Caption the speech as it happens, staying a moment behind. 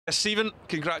Stephen,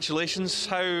 congratulations.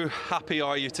 How happy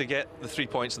are you to get the 3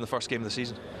 points in the first game of the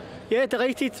season? Yeah,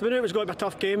 delighted. We knew it was going to be a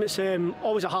tough game. It's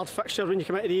always a hard fixture when you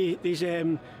come into these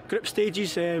group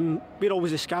stages. We're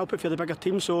always the scalper for the bigger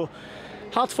team, so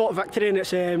hard fought victory, and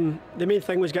it's the main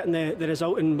thing was getting the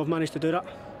result, and we've managed to do that.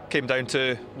 Came down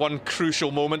to one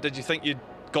crucial moment. Did you think you'd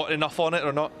got enough on it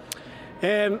or not?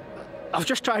 I've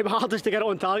just tried my hardest to get it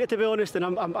on target, to be honest,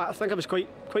 and I think I was quite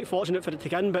fortunate for it to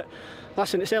get in. But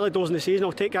listen, it's early doors in the season.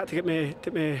 I'll take that to get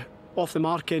me off the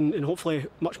mark, and hopefully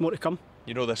much more to come.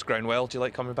 You know this ground well. Do you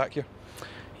like coming back here?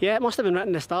 Yeah, it must have been written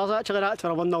in the stars actually, that for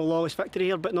a 1-0 Lawless victory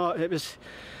here. But no, that's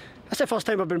the first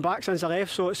time I've been back since I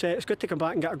left, so it's good to come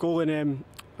back and get a goal. And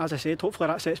as I said, hopefully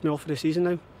that sets me off for the season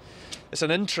now. It's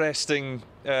an interesting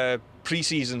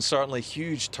pre-season, certainly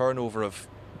huge turnover of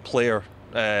player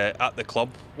at the club.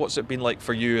 What's it been like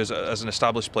for you as an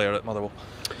established player at Motherwell?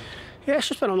 Yeah, it's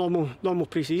just been a normal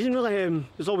pre-season really.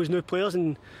 There's always new players,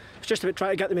 and it's just about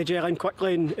trying to get them to gel in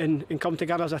quickly and come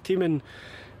together as a team. And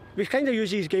we kind of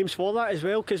use these games for that as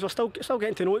well, because we're still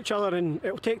getting to know each other, and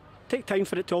it'll take time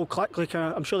for it to all click. Like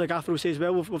I'm sure the gaffer will say as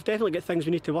well. We've definitely got things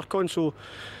we need to work on. So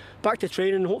back to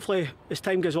training. Hopefully, as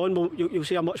time goes on, you'll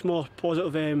see a much more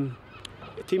positive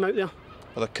team out there.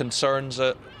 Are there concerns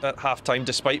at half-time,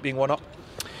 despite being 1-up?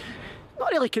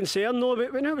 Not really concerned, no.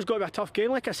 But we knew it was going to be a tough game.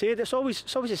 Like I said, it's always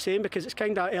the same, because it's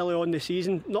kind of early on in the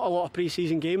season. Not a lot of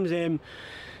pre-season games. You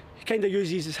kind of use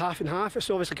these as half and half. It's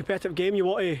obviously a competitive game. You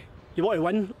want to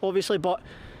win, obviously, but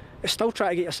it's still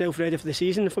trying to get yourself ready for the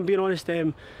season, if I'm being honest.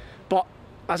 But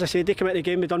as I said, they come out of the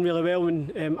game, they've done really well,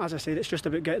 and as I said, it's just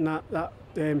about getting that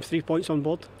 3 points on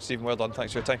board. Stephen, well done.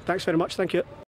 Thanks for your time. Thanks very much. Thank you.